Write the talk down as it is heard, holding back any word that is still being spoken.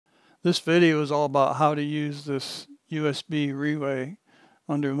This video is all about how to use this USB relay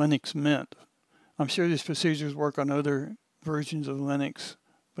under Linux Mint. I'm sure these procedures work on other versions of Linux,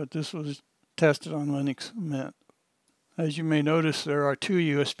 but this was tested on Linux Mint. As you may notice, there are two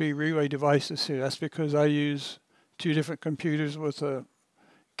USB relay devices here. That's because I use two different computers with a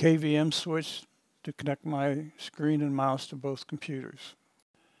KVM switch to connect my screen and mouse to both computers.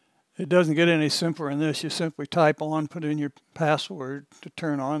 It doesn't get any simpler than this. You simply type on, put in your password to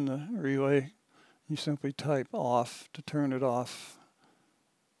turn on the relay. You simply type off to turn it off.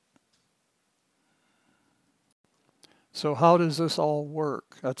 So how does this all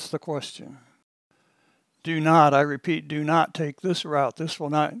work? That's the question. Do not, I repeat, do not take this route. This will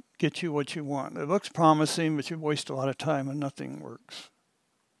not get you what you want. It looks promising, but you waste a lot of time and nothing works.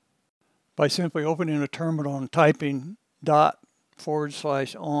 By simply opening a terminal and typing /on,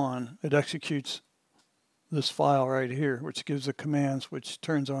 it executes this file right here, which gives the commands which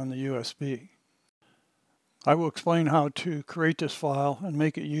turns on the USB. I will explain how to create this file and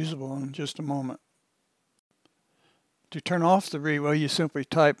make it usable in just a moment. To turn off the relay, you simply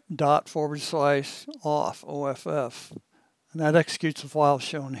type /off, OFF, and that executes the file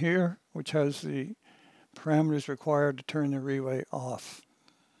shown here, which has the parameters required to turn the relay off.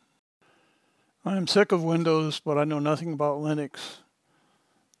 I'm sick of Windows, but I know nothing about Linux.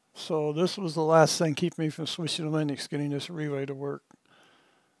 So this was the last thing keeping me from switching to Linux, getting this relay to work.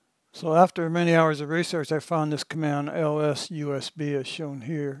 So after many hours of research, I found this command ls/usb as shown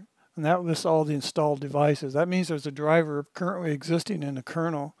here. And that lists all the installed devices. That means there's a driver currently existing in the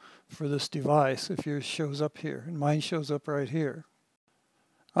kernel for this device if yours shows up here. And mine shows up right here.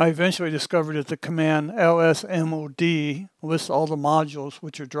 I eventually discovered that the command lsmod lists all the modules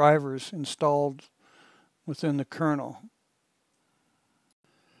which are drivers installed within the kernel.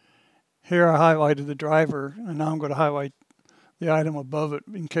 Here I highlighted the driver, and now I'm going to highlight the item above it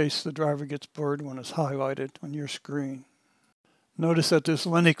in case the driver gets blurred when it's highlighted on your screen. Notice that this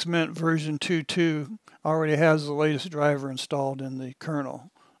Linux Mint version 2.2 already has the latest driver installed in the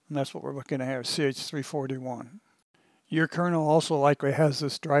kernel, and that's what we're looking at here, CH341. Your kernel also likely has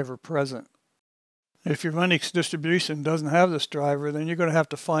this driver present. If your Linux distribution doesn't have this driver, then you're going to have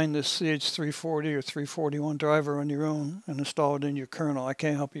to find this CH340 or 341 driver on your own and install it in your kernel. I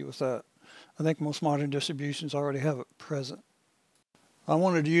can't help you with that. I think most modern distributions already have it present. I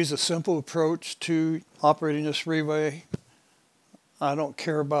wanted to use a simple approach to operating this relay. I don't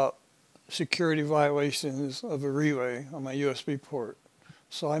care about security violations of a relay on my USB port.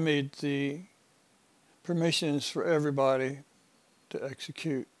 So I made the permissions for everybody to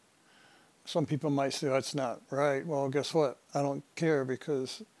execute. Some people might say that's not right. Well, guess what? I don't care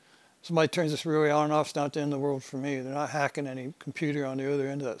because somebody turns this relay on and off, it's not the end of the world for me. They're not hacking any computer on the other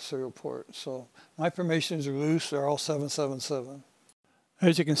end of that serial port. So my permissions are loose. They're all 777.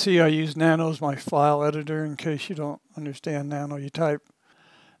 As you can see, I use Nano as my file editor. In case you don't understand Nano, you type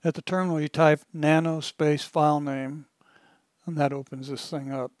at the terminal, you type nano space file name, and that opens this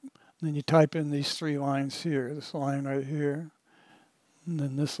thing up. And then you type in these three lines here, this line right here, and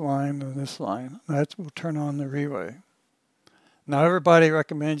then this line and this line. That will turn on the relay. Now everybody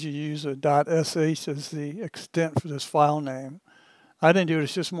recommends you use a .sh as the extent for this file name. I didn't do it,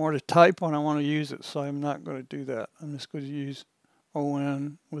 it's just more to type when I want to use it, so I'm not going to do that. I'm just going to use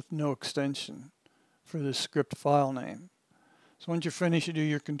on with no extension for this script file name. So once you're finished, you do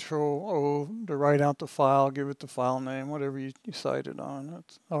your Control-O to write out the file, give it the file name, whatever you decided on.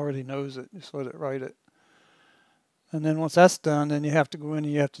 It already knows it, just let it write it. And then once that's done, then you have to go in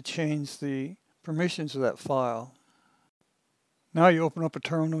and you have to change the permissions of that file. Now you open up a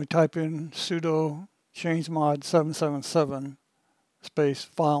terminal, you type in sudo chmod 777 space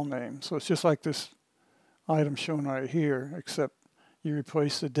file name. So it's just like this item shown right here, except you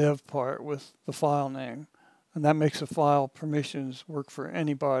replace the dev part with the file name. And that makes the file permissions work for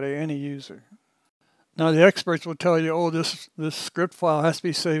anybody, any user. Now the experts will tell you, oh, this script file has to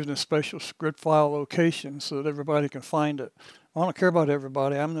be saved in a special script file location so that everybody can find it. I don't care about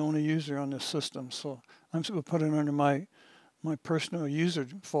everybody. I'm the only user on this system, so I'm just going to put it under my personal user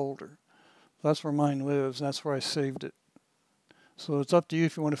folder. That's where mine lives, and that's where I saved it. So it's up to you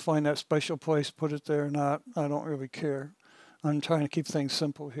if you want to find that special place, put it there or not. I don't really care. I'm trying to keep things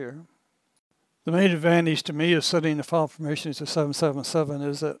simple here. The main advantage to me of setting the file permissions to 777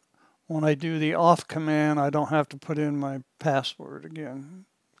 is that when I do the off command, I don't have to put in my password again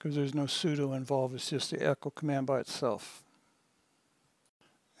because there's no sudo involved. It's just the echo command by itself.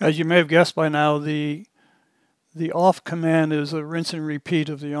 As you may have guessed by now, the off command is a rinse and repeat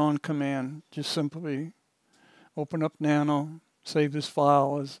of the on command. Just simply open up Nano, save this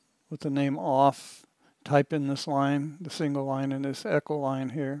file with the name off, type in this line, the single line in this echo line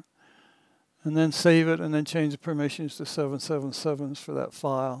here, and then save it, and then change the permissions to 777s for that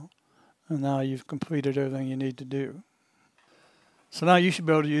file. And now you've completed everything you need to do. So now you should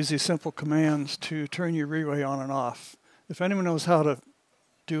be able to use these simple commands to turn your relay on and off. If anyone knows how to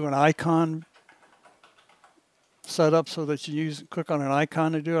do an icon setup so that you click on an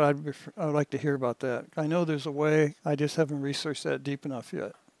icon to do it, I'd like to hear about that. I know there's a way, I just haven't researched that deep enough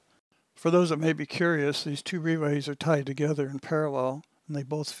yet. For those that may be curious, these two relays are tied together in parallel, and they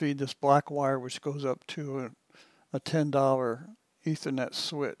both feed this black wire which goes up to a $10 Ethernet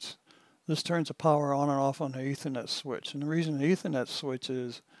switch. This turns the power on and off on the Ethernet switch. And the reason the Ethernet switch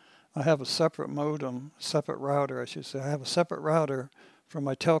is I have a separate modem, separate router I should say. I have a separate router from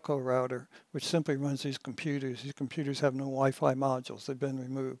my telco router, which simply runs these computers. These computers have no Wi-Fi modules. They've been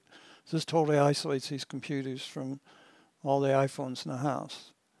removed. So this totally isolates these computers from all the iPhones in the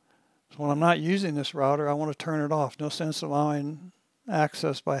house. So when I'm not using this router, I want to turn it off. No sense allowing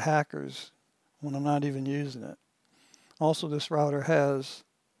access by hackers when I'm not even using it. Also, this router has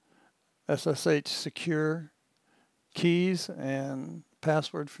SSH secure keys and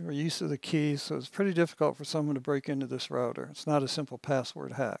password for use of the keys, so it's pretty difficult for someone to break into this router. It's not a simple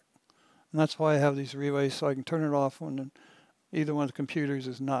password hack. And that's why I have these relays, so I can turn it off when either one of the computers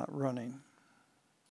is not running.